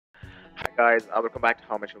guys, welcome back to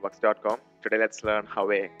howmachineworks.com. Today let's learn how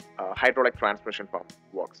a hydraulic transmission pump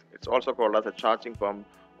works. It's also called as a charging pump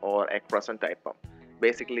or a crescent type pump.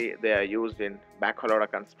 Basically, they are used in backhoe loader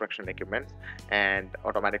construction equipments and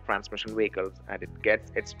automatic transmission vehicles, and it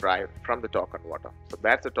gets its drive from the torque converter. So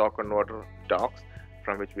that's the torque converter docks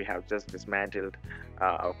from which we have just dismantled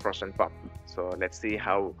our crescent pump. So let's see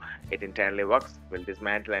how it internally works. We'll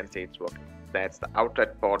dismantle and see it's working. That's the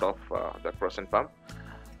outlet port of the crescent pump.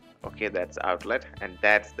 Okay, that's outlet, and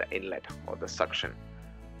that's the inlet or the suction,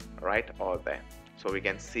 right, all there. So we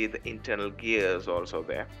can see the internal gears also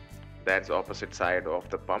there. That's the opposite side of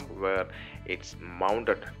the pump where it's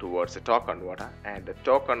mounted towards the torque converter, and the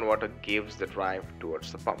torque converter gives the drive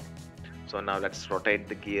towards the pump. So now let's rotate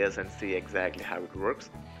the gears and see exactly how it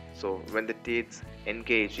works. So when the teeth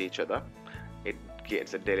engage each other, it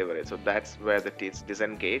gets a delivery. So that's where the teeth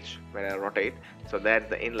disengage when I rotate. So that's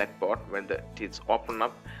the inlet port. When the teeth open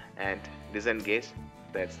up and disengage,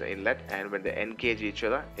 that's the inlet, and when they engage each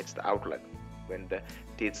other, it's the outlet. When the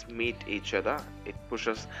teeth meet each other, it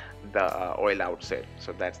pushes the oil outside.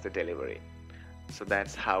 So that's the delivery. So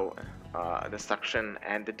that's how the suction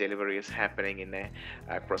and the delivery is happening in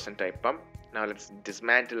a crescent type pump. Now let's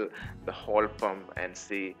dismantle the whole pump and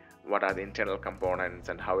see what are the internal components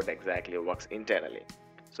and how it exactly works internally.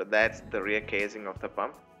 So that's the rear casing of the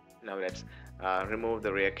pump. Now let's remove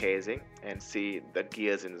the rear casing and see the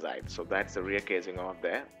gears inside. So that's the rear casing of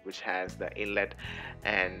there, which has the inlet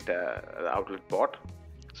and the outlet port.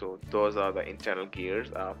 So those are the internal gears.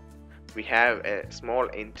 We have a small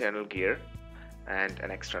internal gear and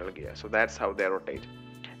an external gear. So that's how they rotate.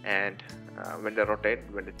 And when they rotate,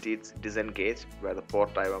 when the teeth disengage, where the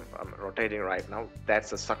port I'm rotating right now,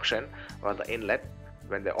 that's the suction or the inlet.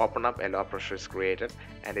 When they open up, a low pressure is created,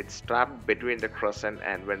 and it's trapped between the crescent,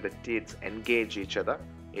 and when the teeth engage each other,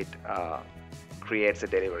 it creates a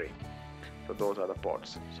delivery. So those are the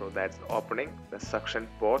ports. So that's the opening, the suction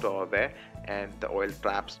port over there, and the oil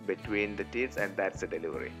traps between the teeth, and that's the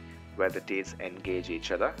delivery. Where the teeth engage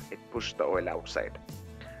each other, it pushes the oil outside.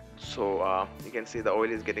 So you can see the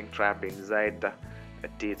oil is getting trapped inside the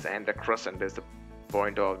teeth and the crescent. There's the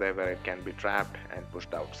point over there where it can be trapped and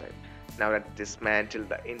pushed outside. Now let's dismantle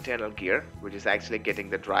the internal gear, which is actually getting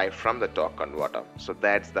the drive from the torque converter. So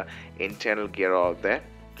that's the internal gear over there.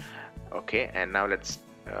 Okay, and now let's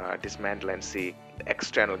dismantle and see the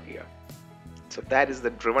external gear. So that is the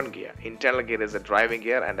driven gear. Internal gear is the driving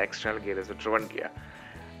gear, and external gear is the driven gear.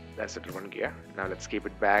 That's the driven gear. Now let's keep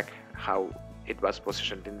it back how it was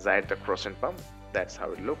positioned inside the crescent pump. That's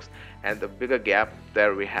how it looks, and the bigger gap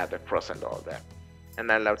there, we have the crescent all there. And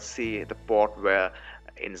now let's see the port where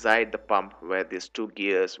inside the pump where these two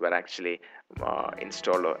gears were actually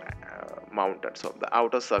installed or mounted. So the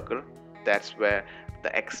outer circle, that's where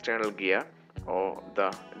the external gear or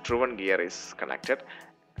the driven gear is connected.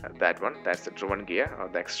 That one, that's the driven gear or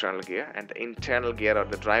the external gear, and the internal gear or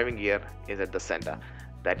the driving gear is at the center.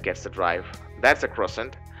 That gets the drive. That's the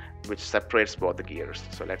crescent, which separates both the gears.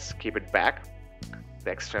 So let's keep it back,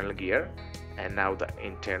 the external gear, and now the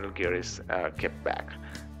internal gear is kept back.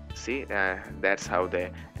 See, that's how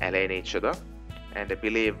they align each other, and I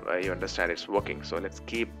believe you understand it's working. So let's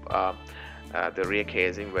keep the rear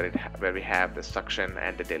casing where we have the suction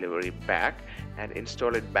and the delivery back, and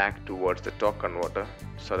install it back towards the torque converter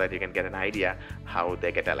so that you can get an idea how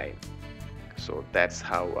they get aligned. So that's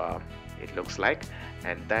how it looks like,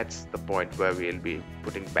 and that's the point where we'll be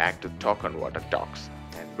putting back to torque converter docks.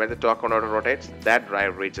 And when the torque converter rotates, that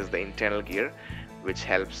drive reaches the internal gear, which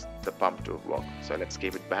helps the pump to work. So let's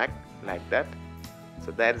keep it back like that.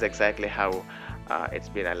 So that is exactly how it's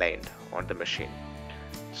been aligned on the machine.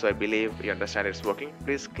 So I believe you understand it's working.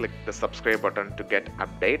 Please click the subscribe button to get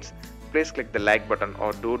updates. Please click the like button,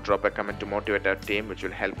 or do drop a comment to motivate our team, which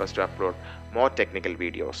will help us to upload more technical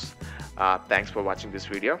videos. Thanks for watching this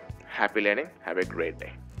video. Happy learning. Have a great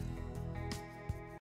day.